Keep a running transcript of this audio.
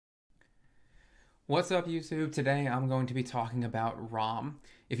What's up, YouTube? Today I'm going to be talking about RomM.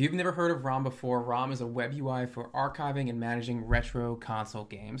 If you've never heard of RomM before, RomM is a web UI for archiving and managing retro console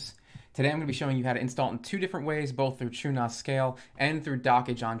games. Today I'm going to be showing you how to install it in two different ways, both through TrueNAS SCALE and through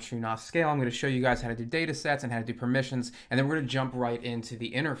Dockge on TrueNAS SCALE. I'm going to show you guys how to do datasets and how to do permissions, and then we're going to jump right into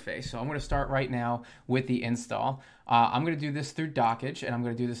the interface. So I'm going to start right now with the install. I'm going to do this through Dockge, and I'm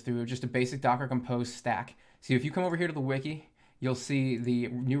going to do this through just a basic Docker Compose stack. So if you come over here to the wiki, you'll see the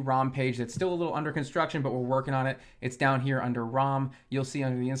new RomM page that's still a little under construction, but we're working on it. It's down here under RomM. You'll see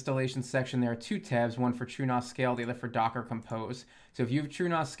under the installation section there are two tabs, one for TrueNAS SCALE, the other for Docker Compose. So if you have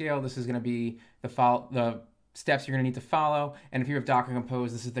TrueNAS SCALE, this is going to be the steps you're going to need to follow. And if you have Docker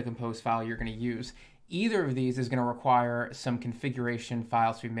Compose, this is the compose file you're going to use. Either of these is going to require some configuration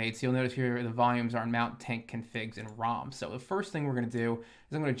files to be made. So you'll notice here the volumes are in mount, tank, configs, and RomM. So the first thing we're going to do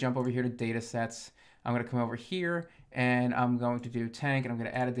is I'm going to jump over here to Datasets. I'm going to come over here and I'm going to do tank, and I'm going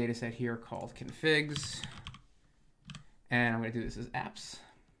to add a data set here called configs. And I'm going to do this as apps,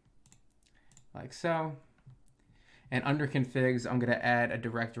 like so. And under configs, I'm going to add a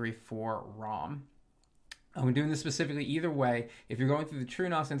directory for RomM. I'm doing this specifically either way. If you're going through the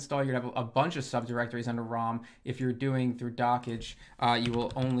TrueNAS install, you're going to have a bunch of subdirectories under RomM. If you're doing through Dockge, you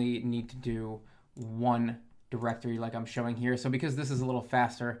will only need to do one directory like I'm showing here. So because this is a little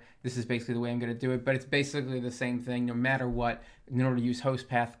faster, this is basically the way I'm going to do it, but it's basically the same thing no matter what. In order to use host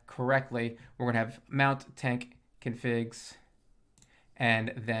path correctly, we're going to have mount, tank, configs,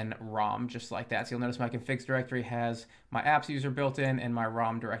 and then RomM, just like that. So you'll notice my configs directory has my apps user built in, and my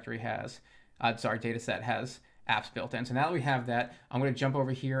RomM directory has, dataset has apps built in. So now that we have that, I'm going to jump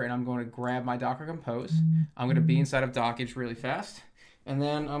over here and I'm going to grab my Docker Compose. I'm going to be inside of Dockge really fast, and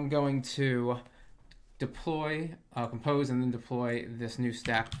then I'm going to deploy, compose, and then deploy this new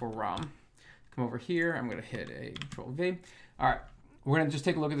stack for RomM. Come over here, I'm going to hit a Control-V. All right, we're going to just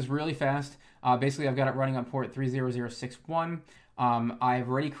take a look at this really fast. Basically, I've got it running on port 30061. I've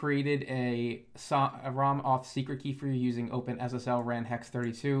already created a RomM auth secret key for you using OpenSSL ran hex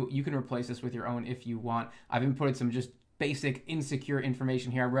 32. You can replace this with your own if you want. I've inputted some just basic insecure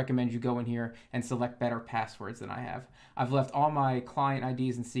information here. I recommend you go in here and select better passwords than I have. I've left all my client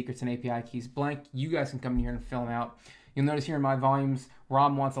IDs and secrets and API keys blank. You guys can come in here and fill them out. You'll notice here in my volumes,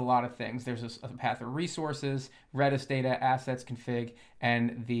 RomM wants a lot of things. There's a path of resources, Redis data, assets, config,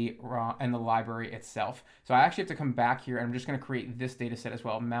 and the library itself. So I actually have to come back here, and I'm just going to create this data set as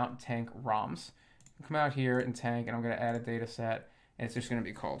well, mount, tank, ROMs. Come out here and tank, and I'm going to add a data set, and it's just going to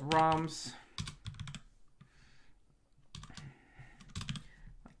be called ROMs.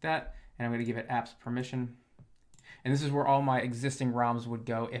 That, and I'm going to give it apps permission. And this is where all my existing ROMs would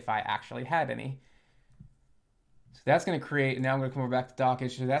go if I actually had any. So that's going to create, now I'm going to come over back to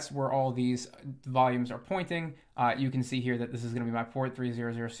Dockge. So that's where all these volumes are pointing. You can see here that this is going to be my port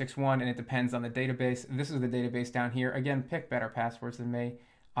 30061, and it depends on the database. This is the database down here. Again, pick better passwords than me.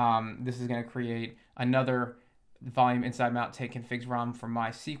 This is going to create another volume inside mount, take configs ROM for my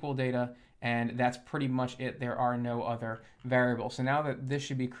SQL data. And that's pretty much it. There are no other variables. So now that this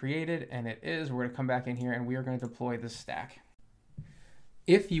should be created, and it is, we're going to come back in here and we are going to deploy this stack.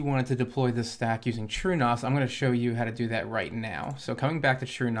 If you wanted to deploy this stack using TrueNAS, I'm going to show you how to do that right now. So coming back to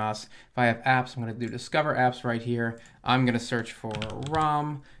TrueNAS, if I have apps, I'm going to do Discover Apps right here. I'm going to search for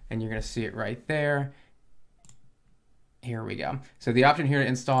RomM, and you're going to see it right there. Here we go. So the option here to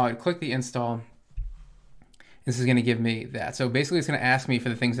install, I click the install. This is going to give me that. So basically it's going to ask me for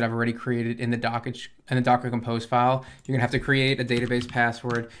the things that I've already created in the Dockge and the Docker Compose file. You're going to have to create a database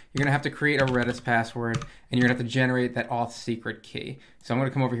password. You're going to have to create a Redis password, and you're going to have to generate that auth secret key. So I'm going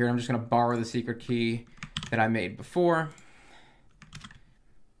to come over here and I'm just going to borrow the secret key that I made before.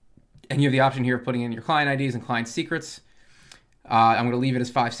 And you have the option here of putting in your client IDs and client secrets. I'm going to leave it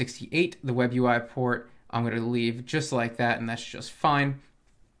as 568, the web UI port. I'm going to leave just like that, and that's just fine.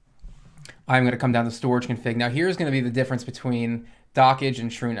 I'm going to come down to storage config. Now here's going to be the difference between Dockge and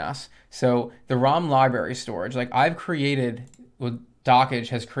TrueNAS. So the RomM library storage, like I've created, well, Dockge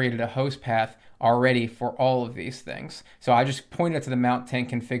has created a host path already for all of these things. So I just pointed it to the mount, tank,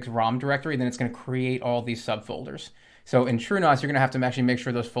 configs RomM directory, then it's going to create all these subfolders. So in TrueNAS, you're going to have to actually make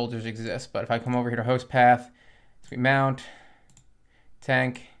sure those folders exist. But if I come over here to host path, it's going to be mount,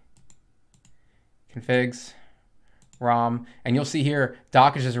 tank, configs, RomM, and you'll see here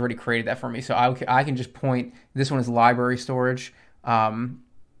Dockge has already created that for me, so I can just point, this one is library storage. I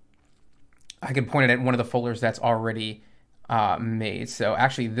can point it at one of the folders that's already made. So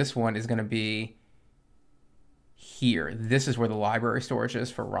actually this one is going to be here. This is where the library storage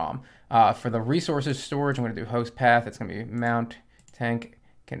is for RomM. For the resources storage, I'm going to do host path. It's going to be mount, tank,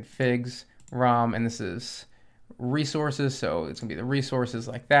 configs, RomM, and this is resources. So it's going to be the resources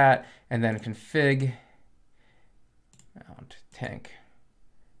like that. And then config, tank,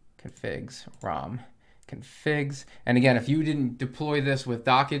 configs, ROM, configs. And again, if you didn't deploy this with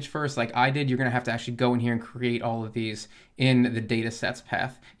Dockge first, like I did, you're going to have to actually go in here and create all of these in the datasets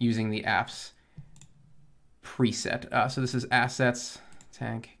path using the apps preset. So this is assets,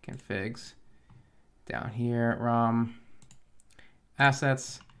 tank, configs, down here, ROM,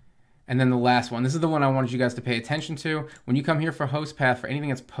 assets. And then the last one, this is the one I wanted you guys to pay attention to. When you come here for host path, for anything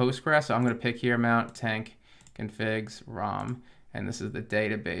that's Postgres, so I'm going to pick here mount, tank, configs, ROM, and this is the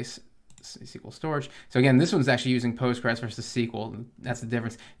database SQL storage. So again, this one's actually using Postgres versus SQL. That's the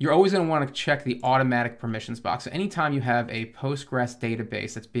difference. You're always going to want to check the automatic permissions box. So anytime you have a Postgres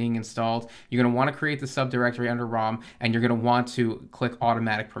database that's being installed, you're going to want to create the subdirectory under ROM, and you're going to want to click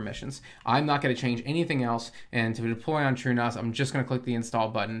automatic permissions. I'm not going to change anything else, and to deploy on TrueNAS, I'm just going to click the install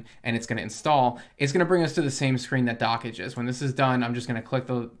button, and it's going to install. It's going to bring us to the same screen that Dockge is. When this is done, I'm just going to click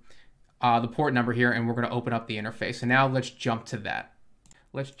the port number here, and we're going to open up the interface. So now let's jump to that.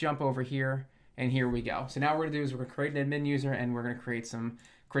 Let's jump over here, and here we go. So now what we're gonna do is we're gonna create an admin user, and we're gonna create some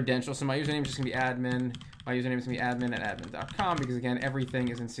credentials. So my username is just gonna be admin. My username is gonna be admin at admin.com, because again, everything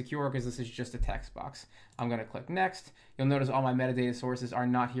is insecure because this is just a text box. I'm gonna click next. You'll notice all my metadata sources are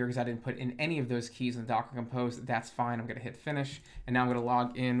not here because I didn't put in any of those keys in the Docker Compose. That's fine. I'm gonna hit finish, and now I'm gonna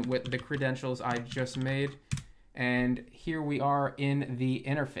log in with the credentials I just made. And here we are in the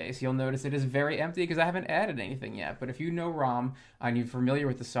interface. You'll notice it is very empty because I haven't added anything yet. But if you know RomM and you're familiar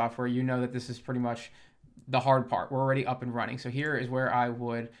with the software, you know that this is pretty much the hard part. We're already up and running. So here is where I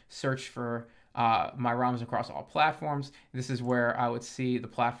would search for my ROMs across all platforms. This is where I would see the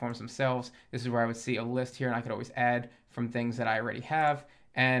platforms themselves. This is where I would see a list here, and I could always add from things that I already have.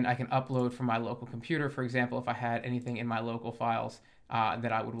 And I can upload from my local computer, for example, if I had anything in my local files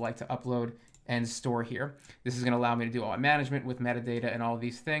that I would like to upload and store here. This is going to allow me to do all my management with metadata and all of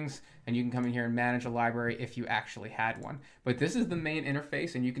these things, and you can come in here and manage a library if you actually had one. But this is the main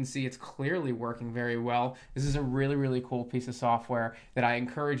interface, and you can see it's clearly working very well. This is a really, really cool piece of software that I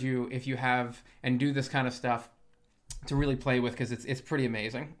encourage you, if you have and do this kind of stuff, to really play with, because it's pretty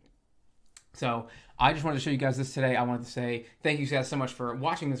amazing. So I just wanted to show you guys this today. I wanted to say thank you guys so much for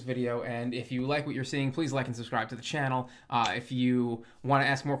watching this video, and if you like what you're seeing, please like and subscribe to the channel. If you want to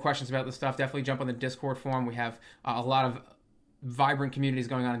ask more questions about this stuff, definitely jump on the Discord forum. We have a lot of vibrant communities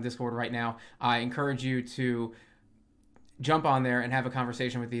going on in Discord right now. I encourage you to jump on there and have a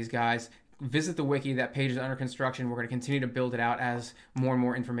conversation with these guys. Visit the wiki. That page is under construction. We're going to continue to build it out as more and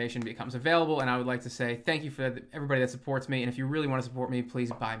more information becomes available. And I would like to say thank you for everybody that supports me. And if you really want to support me,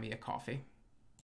 please buy me a coffee.